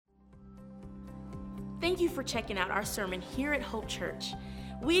Thank you for checking out our sermon here at Hope Church.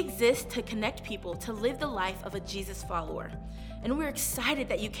 We exist to connect people to live the life of a Jesus follower. And we're excited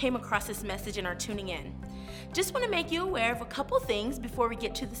that you came across this message and are tuning in. Just want to make you aware of a couple things before we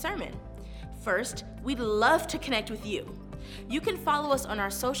get to the sermon. First, we'd love to connect with you. You can follow us on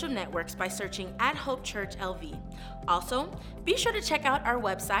our social networks by searching @HopeChurchLV. Also, be sure to check out our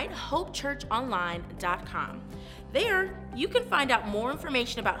website, hopechurchonline.com. There, you can find out more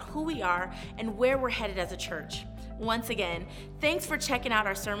information about who we are and where we're headed as a church. Once again, thanks for checking out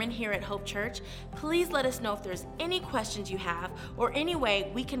our sermon here at Hope Church. Please let us know if there's any questions you have or any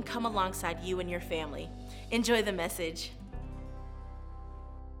way we can come alongside you and your family. Enjoy the message.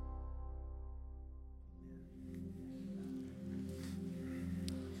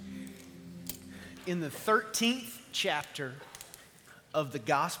 In the 13th chapter of the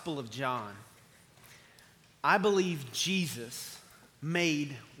Gospel of John, I believe Jesus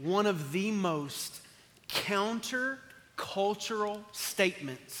made one of the most counter-cultural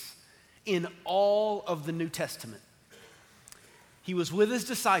statements in all of the New Testament. He was with his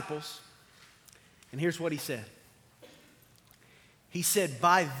disciples, and here's what he said. He said,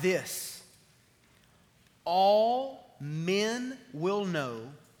 "By this, all men will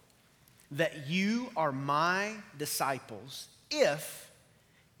know that you are my disciples if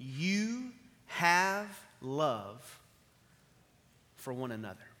you have love for one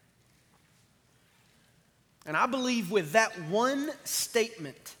another." And I believe with that one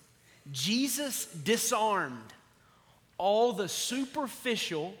statement, Jesus disarmed all the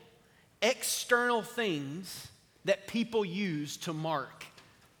superficial, external things that people use to mark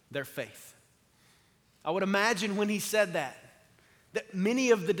their faith. I would imagine when he said that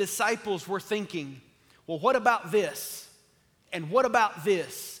many of the disciples were thinking, well, what about this? And what about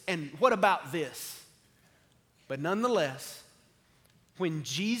this? And what about this? But nonetheless, when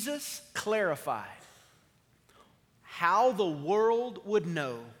Jesus clarified how the world would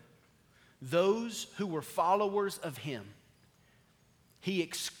know those who were followers of him, he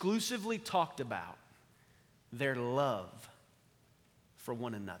exclusively talked about their love for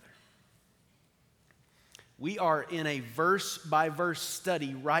one another. We are in a verse-by-verse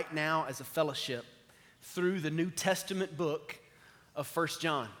study right now as a fellowship through the New Testament book of 1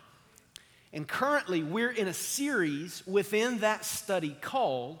 John. And currently, we're in a series within that study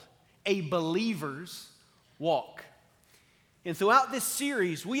called A Believer's Walk. And throughout this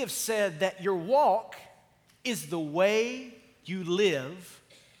series, we have said that your walk is the way you live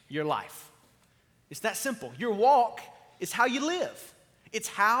your life. It's that simple. Your walk is how you live. It's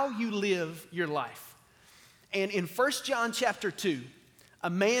how you live your life. And in 1 John chapter 2, a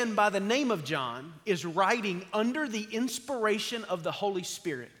man by the name of John is writing under the inspiration of the Holy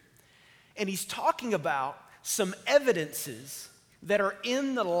Spirit. And he's talking about some evidences that are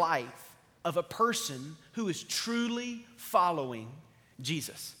in the life of a person who is truly following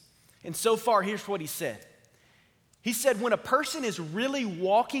Jesus. And so far, here's what he said. He said, when a person is really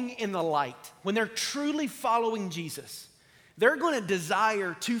walking in the light, when they're truly following Jesus, they're going to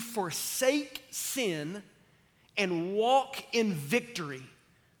desire to forsake sin and walk in victory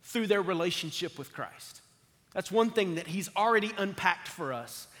through their relationship with Christ. That's one thing that he's already unpacked for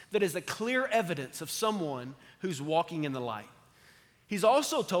us that is a clear evidence of someone who's walking in the light. He's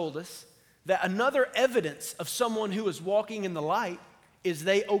also told us that another evidence of someone who is walking in the light is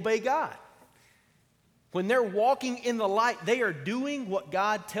they obey God. When they're walking in the light, they are doing what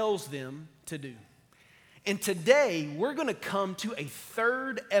God tells them to do. And today, we're going to come to a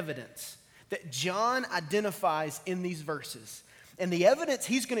third evidence that John identifies in these verses. And the evidence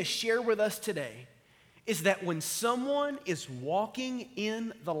he's going to share with us today is that when someone is walking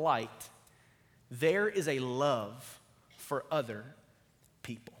in the light, there is a love for other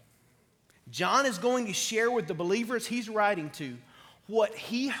people. John is going to share with the believers he's writing to what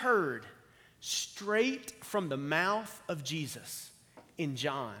he heard straight from the mouth of Jesus in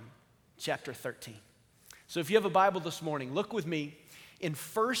John chapter 13. So if you have a Bible this morning, look with me in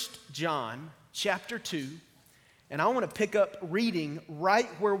 1 John chapter 2, and I want to pick up reading right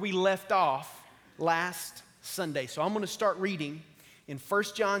where we left off last Sunday. So I'm going to start reading in 1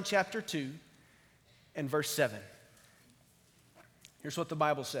 John chapter 2 and verse 7. Here's what the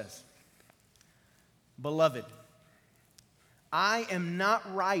Bible says. Beloved, I am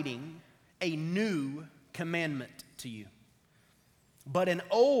not writing a new commandment to you, but an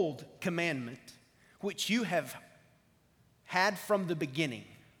old commandment which you have had from the beginning.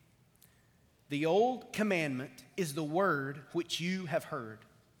 The old commandment is the word which you have heard.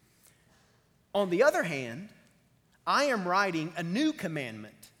 On the other hand, I am writing a new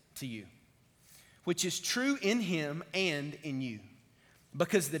commandment to you, which is true in him and in you.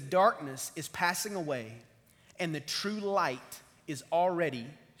 because the darkness is passing away and the true light is already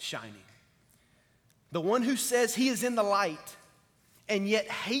shining. The one who says he is in the light and yet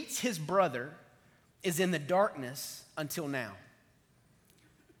hates his brother is in the darkness until now.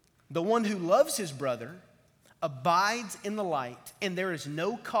 The one who loves his brother abides in the light, and there is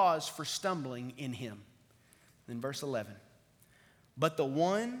no cause for stumbling in him. In verse 11, but the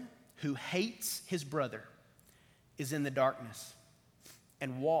one who hates his brother is in the darkness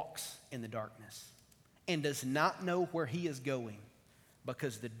and walks in the darkness and does not know where he is going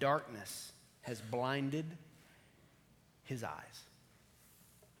because the darkness has blinded his eyes.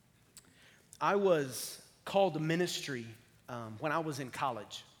 I was called to ministry when I was in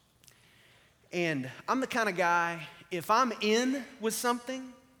college. And I'm the kind of guy, if I'm in with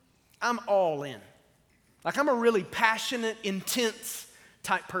something, I'm all in. Like, I'm a really passionate, intense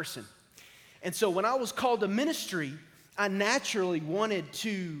type person. And so when I was called to ministry, I naturally wanted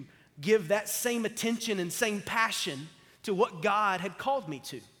to give that same attention and same passion to what God had called me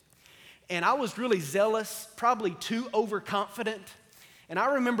to. And I was really zealous, probably too overconfident. And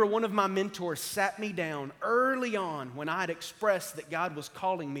I remember one of my mentors sat me down early on when I had expressed that God was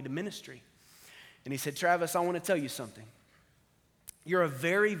calling me to ministry. And he said, Travis, I want to tell you something. You're a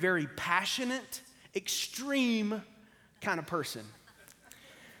very, very passionate, extreme kind of person.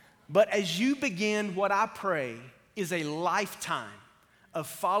 But as you begin what I pray is a lifetime of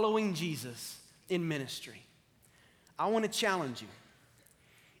following Jesus in ministry, I want to challenge you.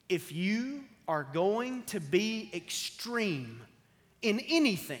 If you are going to be extreme in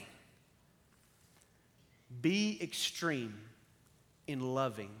anything, be extreme in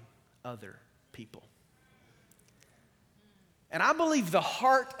loving other people. And I believe the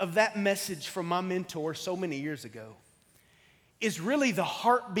heart of that message from my mentor so many years ago is really the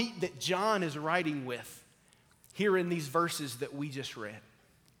heartbeat that John is writing with here in these verses that we just read.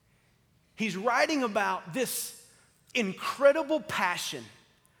 He's writing about this incredible passion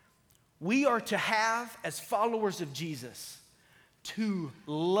we are to have as followers of Jesus to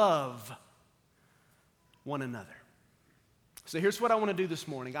love one another. So here's what I want to do this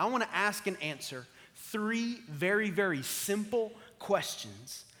morning. I want to ask and answer 3 very, very simple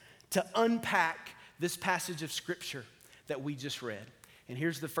questions to unpack this passage of Scripture that we just read. And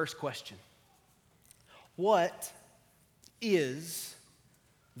here's the first question. What is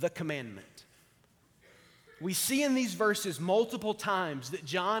the commandment? We see in these verses multiple times that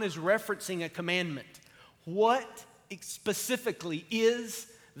John is referencing a commandment. What specifically is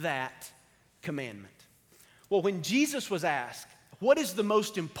that commandment? Well, when Jesus was asked, what is the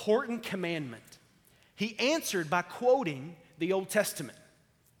most important commandment? He answered by quoting the Old Testament.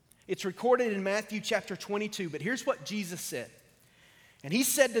 It's recorded in Matthew chapter 22, but here's what Jesus said. And he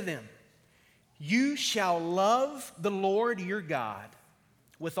said to them, you shall love the Lord your God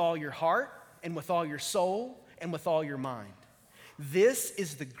with all your heart and with all your soul and with all your mind. This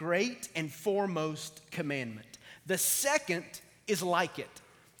is the great and foremost commandment. The second is like it,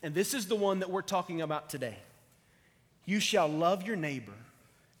 and this is the one that we're talking about today. You shall love your neighbor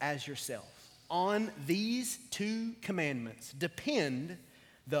as yourself. On these 2 commandments depend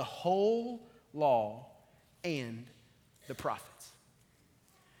the whole law and the prophets.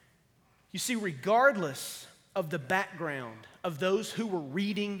 You see, regardless of the background of those who were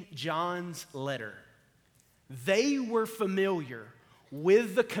reading John's letter, they were familiar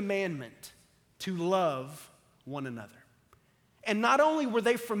with the commandment to love one another. And not only were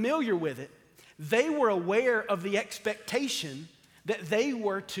they familiar with it, they were aware of the expectation that they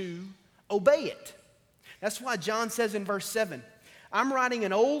were to obey it. That's why John says in verse 7, I'm writing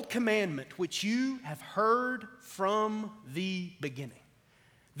an old commandment which you have heard from the beginning.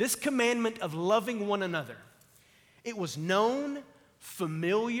 This commandment of loving one another, it was known,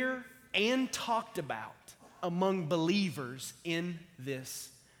 familiar, and talked about among believers in this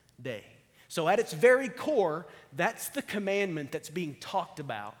day. So at its very core, that's the commandment that's being talked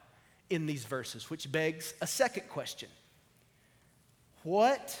about in these verses, which begs a second question.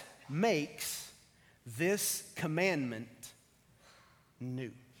 What makes this commandment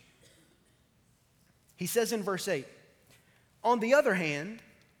new? He says in verse 8, on the other hand,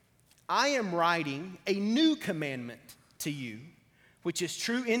 I am writing a new commandment to you, which is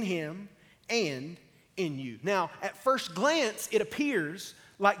true in him and in you. Now, at first glance, it appears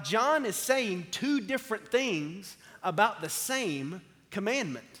like John is saying 2 different things about the same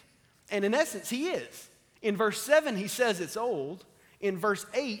commandment. And in essence, he is. In verse 7, he says it's old. In verse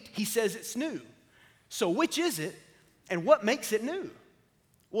 8, he says it's new. So which is it, and what makes it new?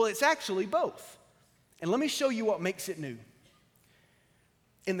 Well, it's actually both. And let me show you what makes it new.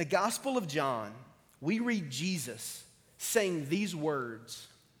 In the Gospel of John, we read Jesus saying these words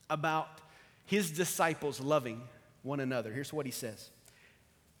about his disciples loving one another. Here's what he says.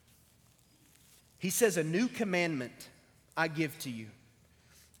 He says, "A new commandment I give to you.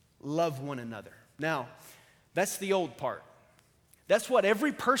 Love one another." Now, that's the old part. That's what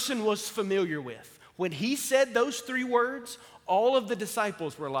every person was familiar with. When he said those three words, all of the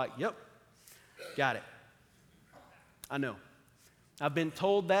disciples were like, "Yep, got it. I know. I've been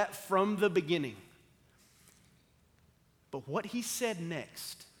told that from the beginning." But what he said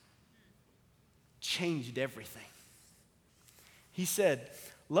next changed everything. He said,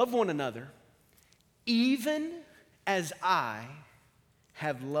 "Love one another, even as I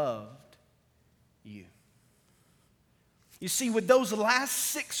have loved you." You see, with those last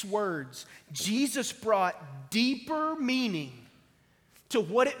 6 words, Jesus brought deeper meaning to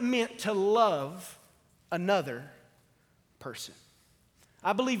what it meant to love another person.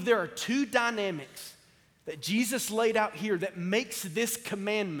 I believe there are 2 dynamics that Jesus laid out here that makes this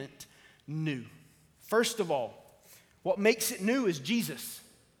commandment new. First of all, what makes it new is Jesus.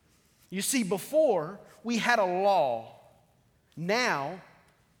 You see, before we had a law, now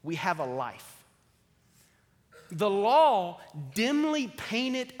we have a life. The law dimly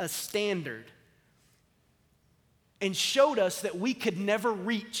painted a standard and showed us that we could never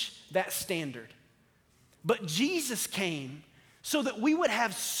reach that standard. But Jesus came so that we would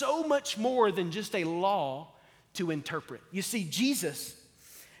have so much more than just a law to interpret. You see, Jesus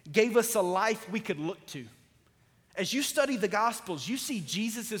gave us a life we could look to. As you study the Gospels, you see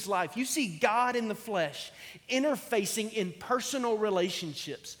Jesus' life. You see God in the flesh interfacing in personal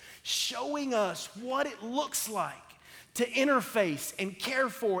relationships, showing us what it looks like to interface and care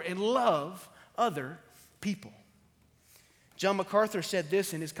for and love other people. John MacArthur said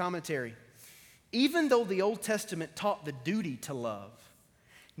this in his commentary: "Even though the Old Testament taught the duty to love,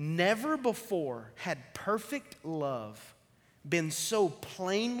 never before had perfect love been so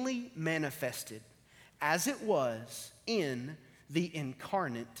plainly manifested as it was in the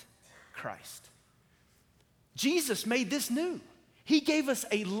incarnate Christ." Jesus made this new. He gave us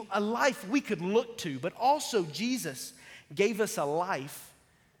a life we could look to, but also Jesus gave us a life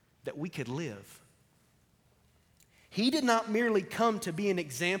that we could live. He did not merely come to be an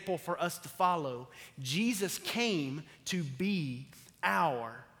example for us to follow. Jesus came to be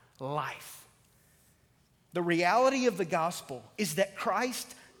our life. The reality of the gospel is that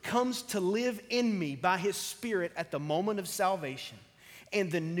Christ comes to live in me by his Spirit at the moment of salvation.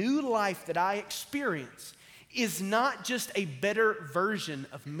 And the new life that I experience is not just a better version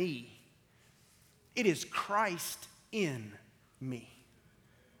of me. It is Christ in me.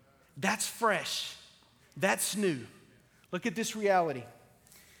 That's fresh. That's new. Look at this reality.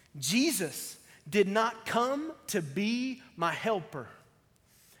 Jesus did not come to be my helper.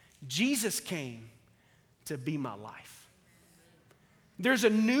 Jesus came to be my life. There's a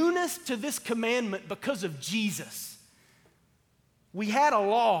newness to this commandment because of Jesus. We had a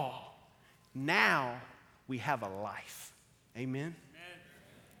law. Now we have a life. Amen?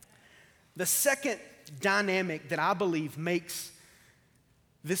 The second dynamic that I believe makes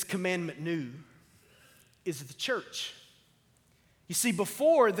this commandment new is the church. You see,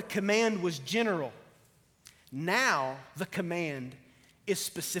 before the command was general. Now the command is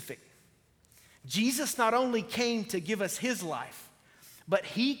specific. Jesus not only came to give us his life, but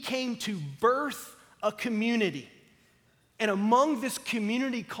he came to birth a community. And among this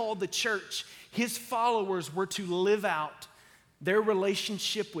community called the church, his followers were to live out their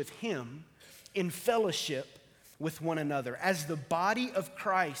relationship with him in fellowship with one another. As the body of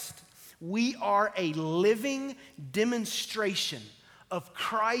Christ, we are a living demonstration of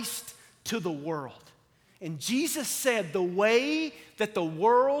Christ to the world. And Jesus said, the way that the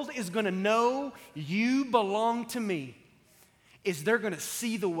world is going to know you belong to me is they're going to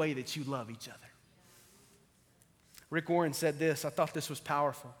see the way that you love each other. Rick Warren said this. I thought this was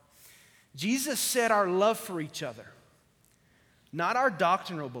powerful. Jesus said our love for each other, not our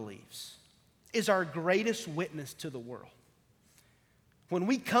doctrinal beliefs, is our greatest witness to the world. When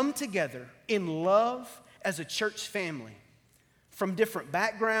we come together in love as a church family from different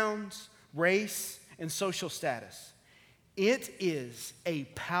backgrounds, race, and social status, it is a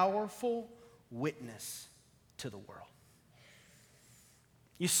powerful witness to the world.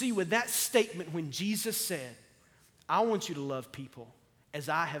 You see, with that statement, when Jesus said, I want you to love people as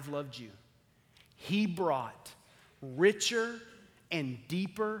I have loved you, he brought richer and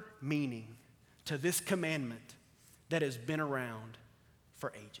deeper meaning to this commandment that has been around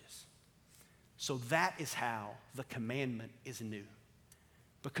for ages. So that is how the commandment is new.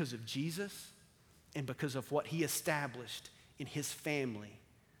 Because of Jesus and because of what he established in his family,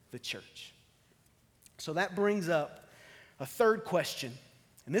 the church. So that brings up a third question.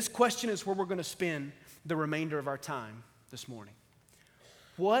 And this question is where we're going to spend the remainder of our time this morning.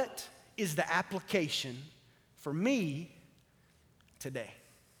 What is the application for me today?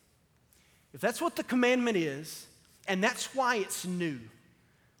 If that's what the commandment is, and that's why it's new,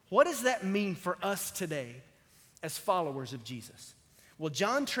 what does that mean for us today as followers of Jesus? Well,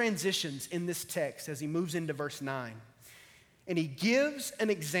 John transitions in this text as he moves into verse 9, and he gives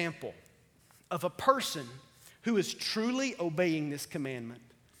an example of a person who is truly obeying this commandment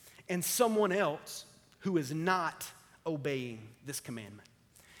and someone else who is not obeying this commandment.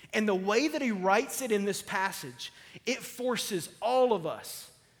 And the way that he writes it in this passage, it forces all of us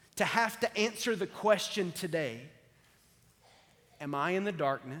to have to answer the question today, am I in the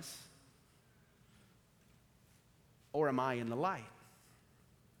darkness or am I in the light?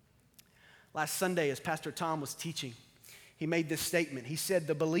 Last Sunday, as Pastor Tom was teaching, he made this statement. He said,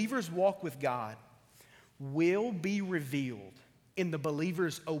 the believer's walk with God will be revealed in the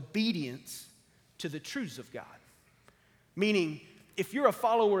believer's obedience to the truths of God. Meaning, if you're a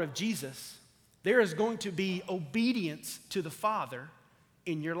follower of Jesus, there is going to be obedience to the Father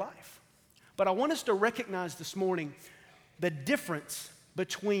in your life. But I want us to recognize this morning the difference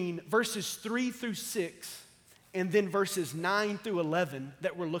between verses 3 through 6 and then verses 9 through 11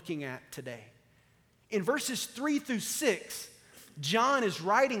 that we're looking at today. In verses 3 through 6, John is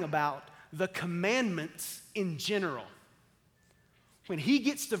writing about the commandments in general. When he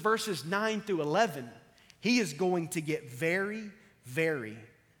gets to verses 9 through 11, he is going to get very, very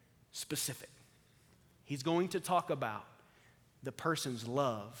specific. He's going to talk about the person's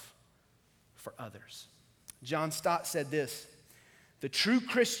love for others. John Stott said this, the true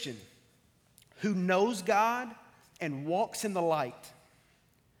Christian who knows God and walks in the light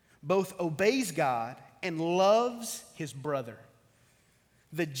both obeys God and loves his brother.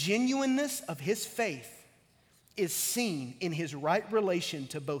 The genuineness of his faith is seen in his right relation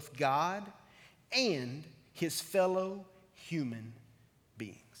to both God and his fellow human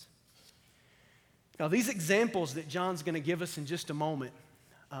beings. Now, these examples that John's going to give us in just a moment,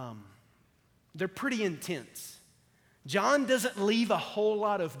 they're pretty intense. John doesn't leave a whole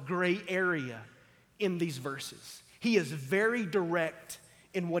lot of gray area in these verses. He is very direct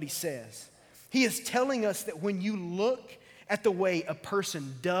in what he says. He is telling us that when you look at the way a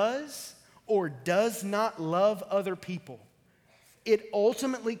person does or does not love other people, it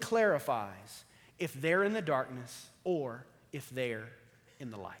ultimately clarifies if they're in the darkness or if they're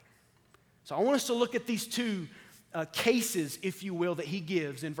in the light. So I want us to look at these two cases, if you will, that he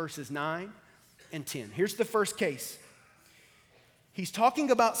gives in verses 9 and 10. Here's the first case. He's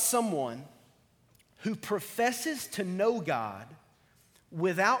talking about someone who professes to know God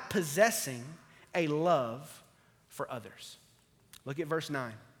without possessing a love for others. Look at verse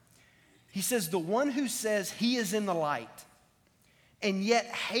 9. He says, the one who says he is in the light and yet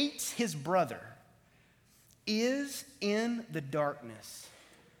hates his brother is in the darkness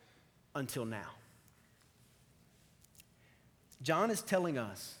until now. John is telling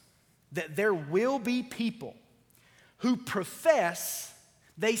us that there will be people who profess,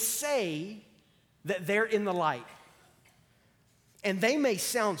 they say that they're in the light. And they may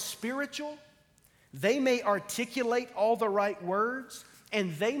sound spiritual, they may articulate all the right words,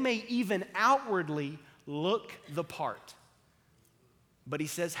 and they may even outwardly look the part. But he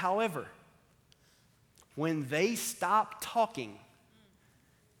says, however, when they stop talking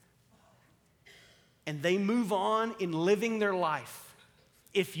and they move on in living their life,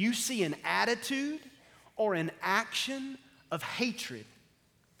 if you see an attitude or an action of hatred,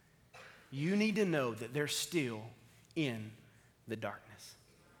 you need to know that they're still in the darkness.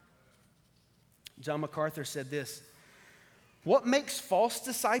 John MacArthur said this, what makes false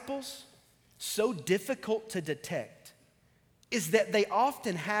disciples so difficult to detect is that they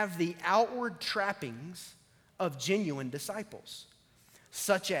often have the outward trappings of genuine disciples,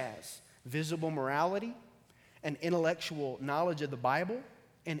 such as visible morality, an intellectual knowledge of the Bible,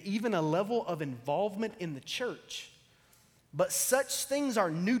 and even a level of involvement in the church. But such things are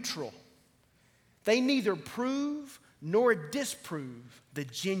neutral. They neither prove nor disprove the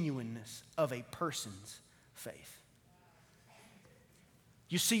genuineness of a person's faith.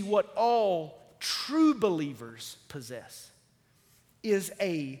 You see, what all true believers possess is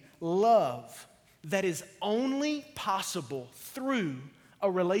a love that is only possible through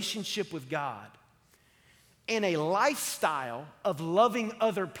a relationship with God and a lifestyle of loving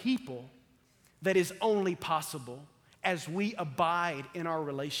other people that is only possible as we abide in our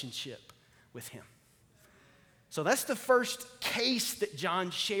relationship with Him. So that's the first case that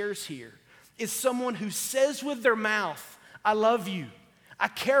John shares here, is someone who says with their mouth, I love you, I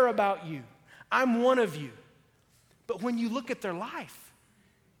care about you, I'm one of you. But when you look at their life,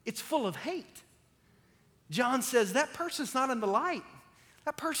 it's full of hate. John says that person's not in the light.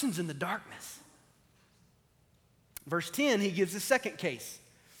 That person's in the darkness. Verse 10, he gives a second case.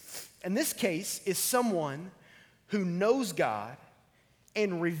 And this case is someone who knows God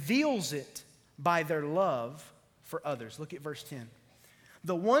and reveals it by their love for others. Look at verse 10.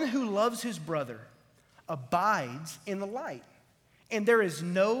 The one who loves his brother abides in the light, and there is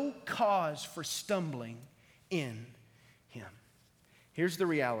no cause for stumbling in him. Here's the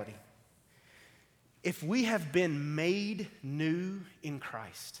reality. If we have been made new in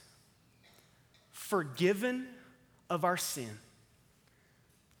Christ, forgiven of our sin,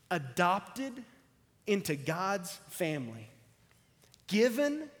 adopted into God's family,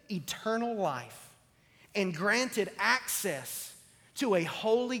 given eternal life, and granted access to a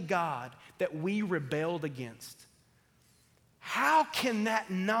holy God that we rebelled against, how can that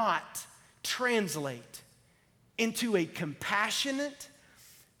not translate into a compassionate,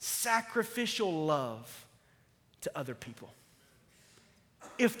 sacrificial love to other people?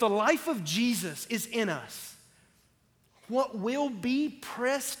 If the life of Jesus is in us, what will be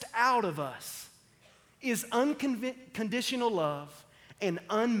pressed out of us is unconditional love and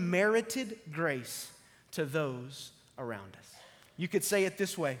unmerited grace to those around us. You could say it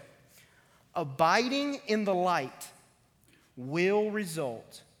this way: abiding in the light will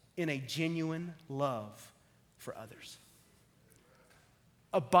result in a genuine love for others.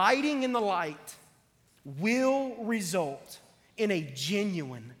 Abiding in the light will result in a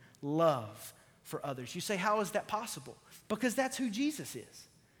genuine love for others. You say, how is that possible? Because that's who Jesus is.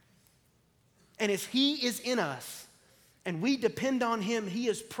 And as he is in us and we depend on him, he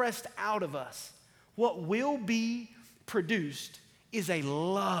is pressed out of us. What will be produced is a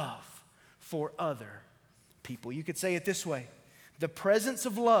love for other people. You could say it this way: the presence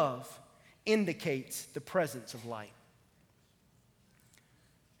of love indicates the presence of light.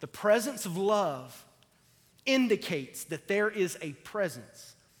 The presence of love indicates that there is a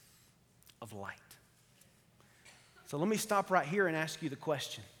presence of light. So let me stop right here and ask you the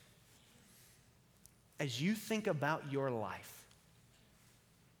question. As you think about your life,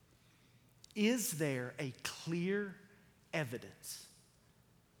 is there a clear evidence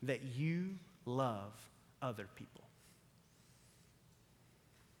that you love other people?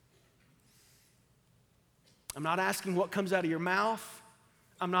 I'm not asking what comes out of your mouth.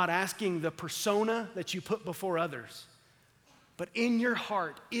 I'm not asking the persona that you put before others. But in your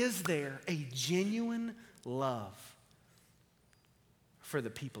heart, is there a genuine love for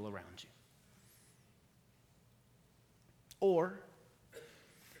the people around you? Or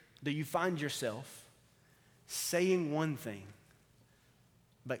do you find yourself saying one thing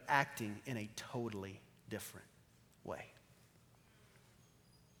but acting in a totally different way?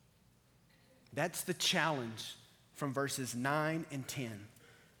 That's the challenge from verses 9 and 10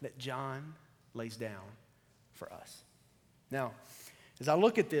 that John lays down for us. Now, as I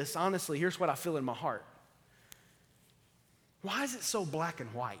look at this, honestly, here's what I feel in my heart. Why is it so black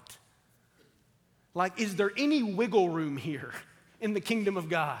and white? Like, is there any wiggle room here in the kingdom of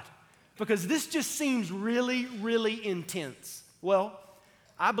God? Because this just seems really, really intense. Well,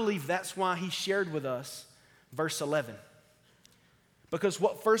 I believe that's why he shared with us verse 11. Because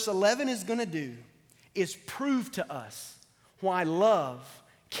what verse 11 is going to do is prove to us why love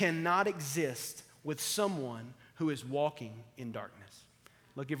cannot exist with someone who is walking in darkness.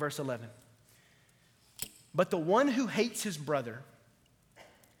 Look at verse 11. But the one who hates his brother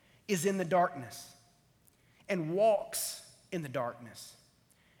is in the darkness and walks in the darkness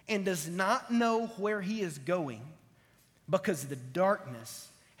and does not know where he is going because the darkness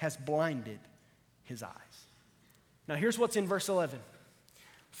has blinded his eyes. Now here's what's in verse 11.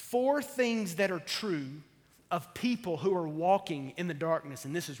 4 things that are true of people who are walking in the darkness,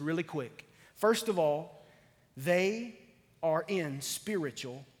 and this is really quick. First of all, they are in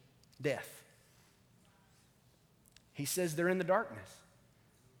spiritual death. He says they're in the darkness.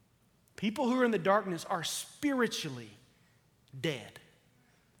 People who are in the darkness are spiritually dead.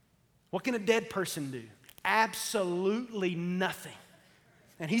 What can a dead person do? Absolutely nothing.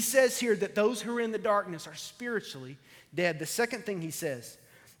 And he says here that those who are in the darkness are spiritually dead. The second thing he says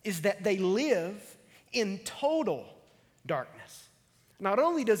is that they live in total darkness. Not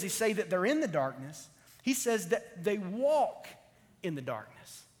only does he say that they're in the darkness, he says that they walk in the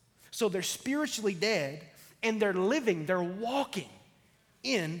darkness. So they're spiritually dead and they're walking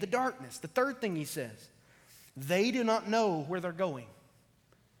in the darkness. The third thing he says, they do not know where they're going.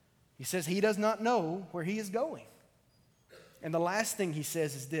 He says he does not know where he is going. And the last thing he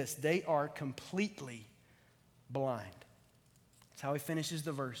says is this: they are completely blind. That's how he finishes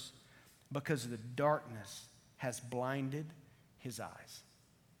the verse. Because the darkness has blinded his eyes.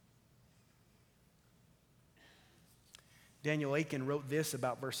 Daniel Aiken wrote this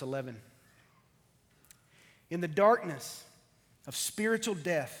about verse 11. In the darkness of spiritual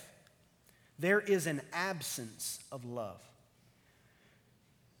death, there is an absence of love.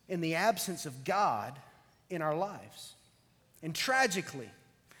 In the absence of God in our lives. And tragically,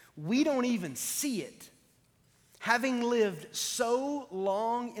 we don't even see it. Having lived so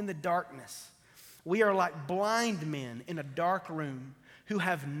long in the darkness, we are like blind men in a dark room who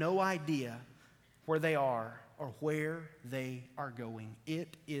have no idea where they are or where they are going.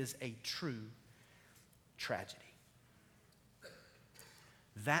 It is a true tragedy.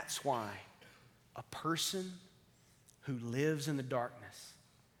 That's why a person who lives in the darkness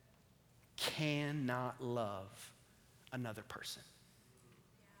cannot love another person.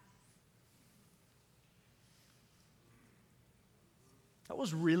 That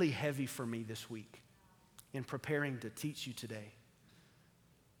was really heavy for me this week in preparing to teach you today.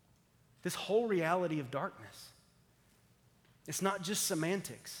 This whole reality of darkness. It's not just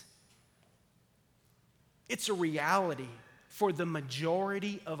semantics. It's a reality for the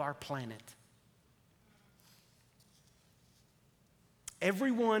majority of our planet.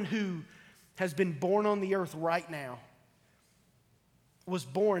 Everyone who has been born on the earth right now was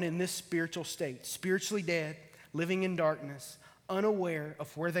born in this spiritual state, spiritually dead, living in darkness, unaware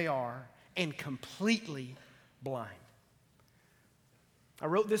of where they are, and completely blind. I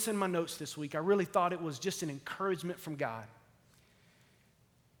wrote this in my notes this week. I really thought it was just an encouragement from God.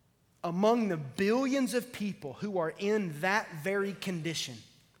 Among the billions of people who are in that very condition,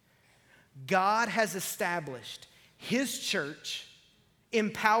 God has established His church,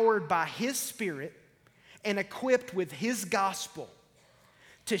 empowered by His Spirit and equipped with His gospel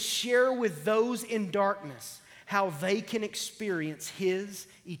to share with those in darkness how they can experience His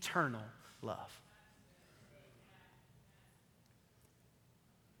eternal love.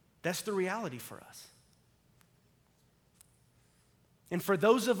 That's the reality for us. And for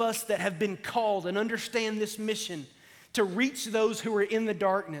those of us that have been called and understand this mission to reach those who are in the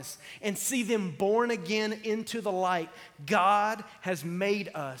darkness and see them born again into the light, God has made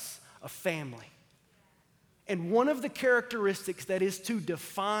us a family. And one of the characteristics that is to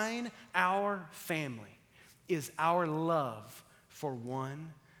define our family is our love for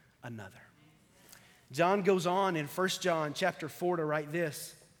one another. John goes on in 1 John chapter 4 to write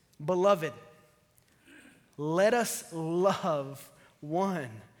this, "Beloved, let us love one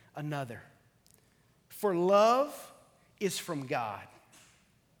another. For love is from God.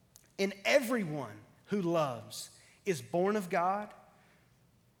 And everyone who loves is born of God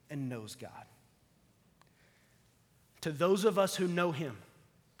and knows God." To those of us who know Him,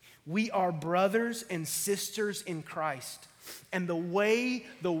 we are brothers and sisters in Christ. And the way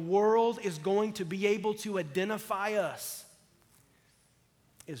the world is going to be able to identify us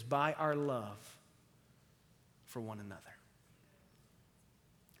is by our love for one another.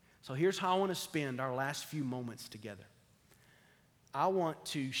 So here's how I want to spend our last few moments together. I want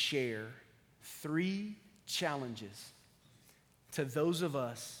to share 3 challenges to those of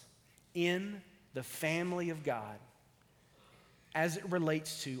us in the family of God as it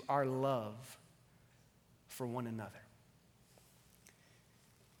relates to our love for one another.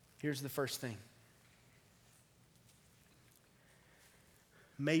 Here's the first thing.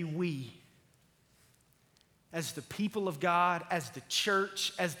 May we, as the people of God, as the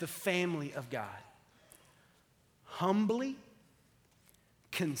church, as the family of God, humbly,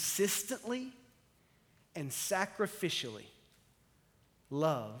 consistently, and sacrificially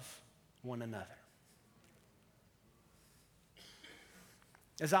love one another.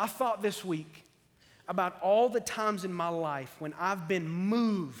 As I thought this week about all the times in my life when I've been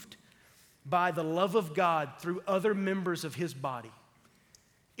moved by the love of God through other members of His body,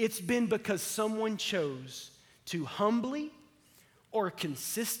 it's been because someone chose to humbly or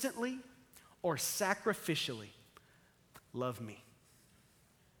consistently or sacrificially love me.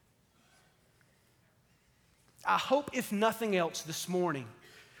 I hope, if nothing else this morning,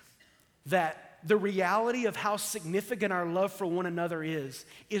 that the reality of how significant our love for one another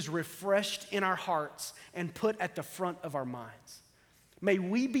is refreshed in our hearts and put at the front of our minds. May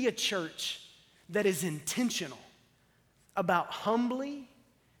we be a church that is intentional about humbly,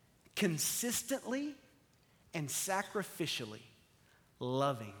 consistently, and sacrificially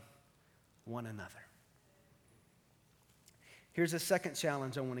loving one another. Here's a second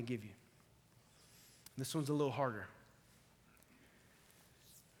challenge I want to give you. This one's a little harder.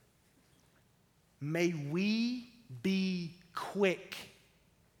 May we be quick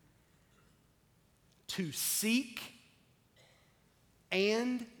to seek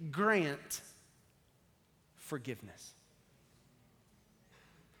and grant forgiveness.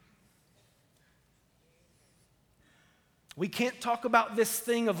 We can't talk about this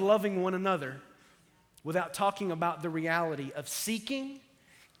thing of loving one another without talking about the reality of seeking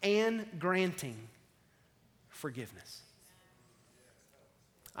and granting forgiveness.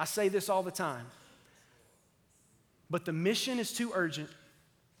 I say this all the time, but the mission is too urgent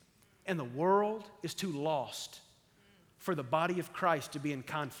and the world is too lost for the body of Christ to be in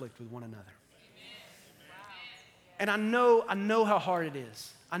conflict with one another. And I know how hard it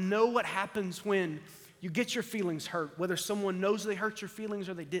is. I know what happens when you get your feelings hurt, whether someone knows they hurt your feelings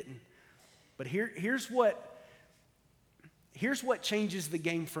or they didn't. But here's what changes the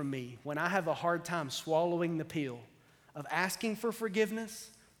game for me when I have a hard time swallowing the pill of asking for forgiveness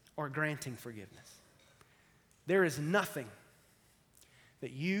or granting forgiveness. There is nothing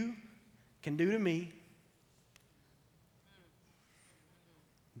that you can do to me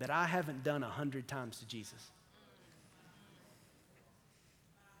that I haven't done 100 times to Jesus.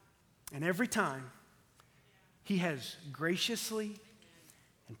 And every time, He has graciously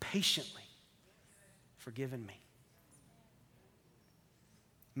and patiently forgiven me.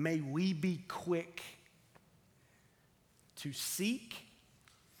 May we be quick to seek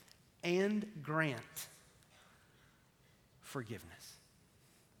and grant forgiveness.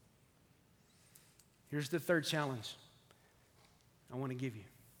 Here's the third challenge I want to give you.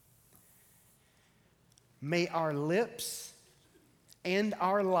 May our lips and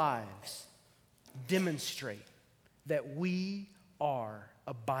our lives demonstrate that we are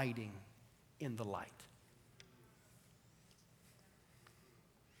abiding in the light.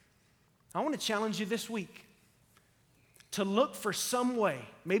 I want to challenge you this week to look for some way.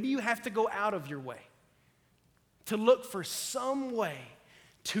 Maybe you have to go out of your way to look for some way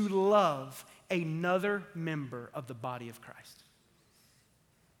to love another member of the body of Christ.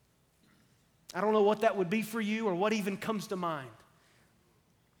 I don't know what that would be for you or what even comes to mind.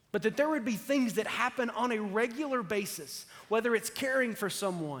 But that there would be things that happen on a regular basis, whether it's caring for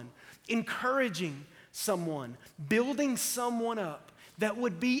someone, encouraging someone, building someone up, that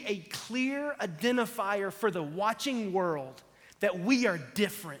would be a clear identifier for the watching world that we are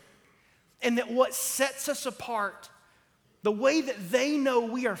different and that what sets us apart, the way that they know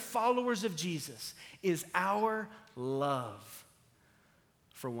we are followers of Jesus, is our love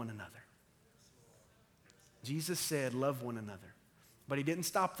for one another. Jesus said, love one another. But He didn't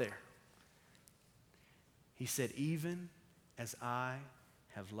stop there. He said, even as I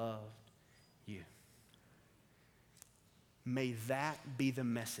have loved you. May that be the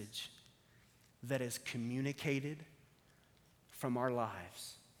message that is communicated from our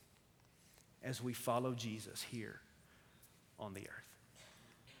lives as we follow Jesus here on the earth.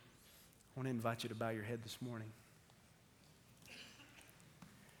 I want to invite you to bow your head this morning.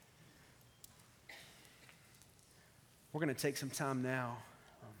 We're going to take some time now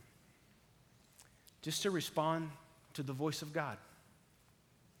just to respond to the voice of God.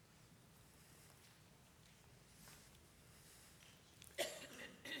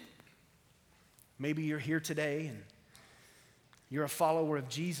 Maybe you're here today and you're a follower of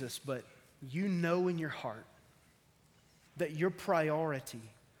Jesus, but you know in your heart that your priority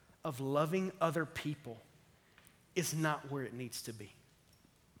of loving other people is not where it needs to be.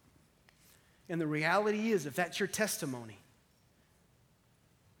 And the reality is, if that's your testimony,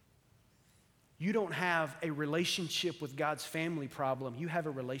 you don't have a relationship with God's family problem, you have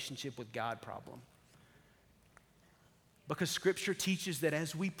a relationship with God problem. Because Scripture teaches that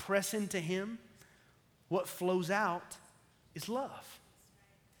as we press into Him, what flows out is love.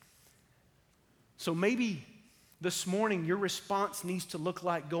 So maybe this morning your response needs to look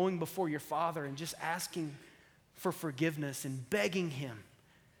like going before your Father and just asking for forgiveness and begging Him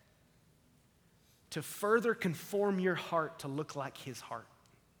to further conform your heart to look like His heart.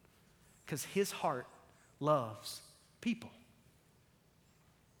 Because His heart loves people.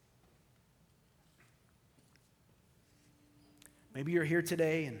 Maybe you're here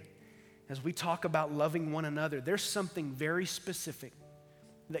today, and as we talk about loving one another, there's something very specific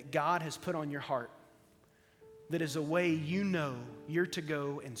that God has put on your heart that is a way you know you're to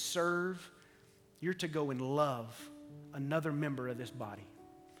go and serve, you're to go and love another member of this body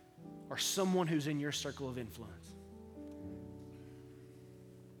or someone who's in your circle of influence.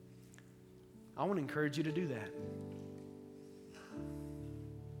 I want to encourage you to do that.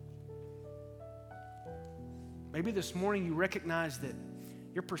 Maybe this morning you recognize that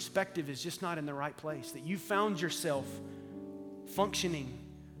your perspective is just not in the right place, that you found yourself functioning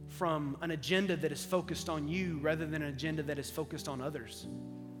from an agenda that is focused on you rather than an agenda that is focused on others.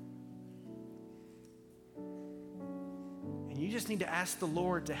 And You just need to ask the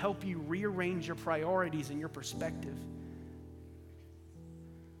Lord to help you rearrange your priorities and your perspective.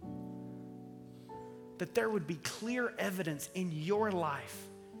 That there would be clear evidence in your life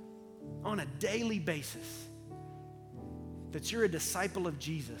on a daily basis that you're a disciple of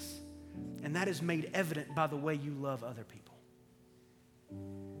Jesus, and that is made evident by the way you love other people.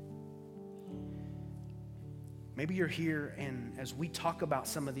 Maybe you're here, and as we talk about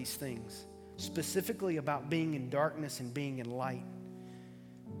some of these things, specifically about being in darkness and being in light,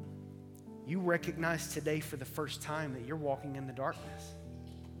 you recognize today for the first time that you're walking in the darkness.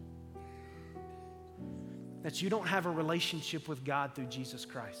 That you don't have a relationship with God through Jesus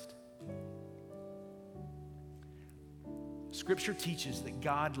Christ. Scripture teaches that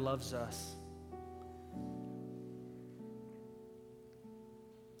God loves us.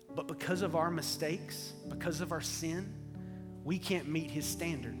 But because of our mistakes, because of our sin, we can't meet His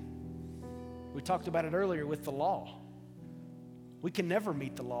standard. We talked about it earlier with the law. We can never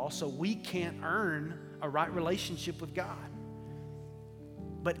meet the law, so we can't earn a right relationship with God.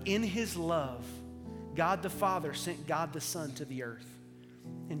 But in His love, God the Father sent God the Son to the earth.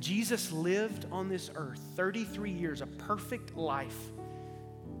 And Jesus lived on this earth 33 years, a perfect life.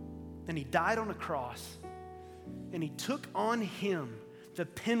 And He died on a cross. And He took on Him the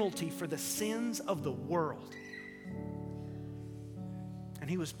penalty for the sins of the world. And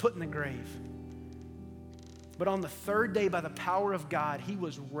He was put in the grave. But on the third day, by the power of God, He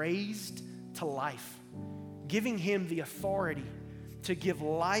was raised to life, giving Him the authority to give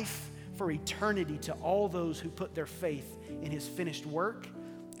life for eternity to all those who put their faith in His finished work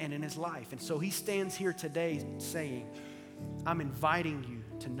and in His life. And so He stands here today saying, I'm inviting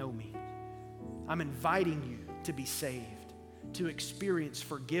you to know me. I'm inviting you to be saved, to experience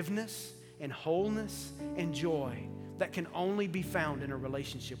forgiveness and wholeness and joy that can only be found in a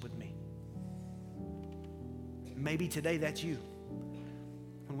relationship with me. Maybe today that's you.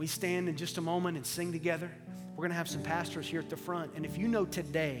 When we stand in just a moment and sing together, we're going to have some pastors here at the front. And if you know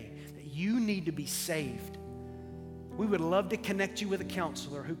today that you need to be saved, we would love to connect you with a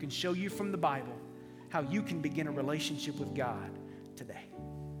counselor who can show you from the Bible how you can begin a relationship with God today.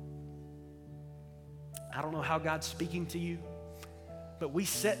 I don't know how God's speaking to you, but we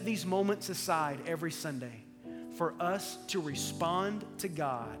set these moments aside every Sunday for us to respond to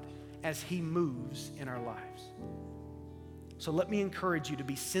God as He moves in our lives. So let me encourage you to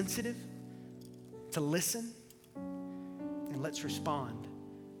be sensitive, to listen, and let's respond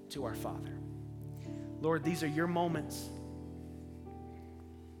to our Father. Lord, these are your moments.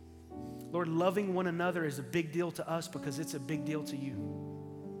 Lord, loving one another is a big deal to us because it's a big deal to you.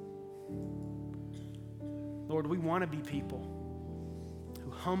 Lord, we want to be people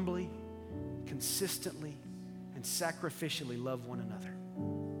who humbly, consistently, and sacrificially love one another.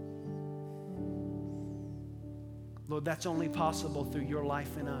 Lord, that's only possible through your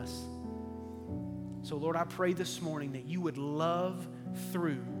life in us. So, Lord, I pray this morning that you would love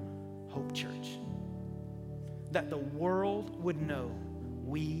through Hope Church, that the world would know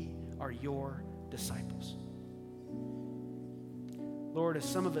we are your disciples. Lord, as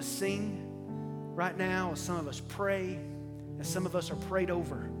some of us sing right now, as some of us pray, as some of us are prayed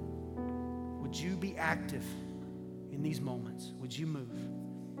over, would you be active in these moments? Would you move?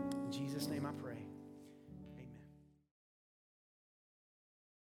 In Jesus' name I pray.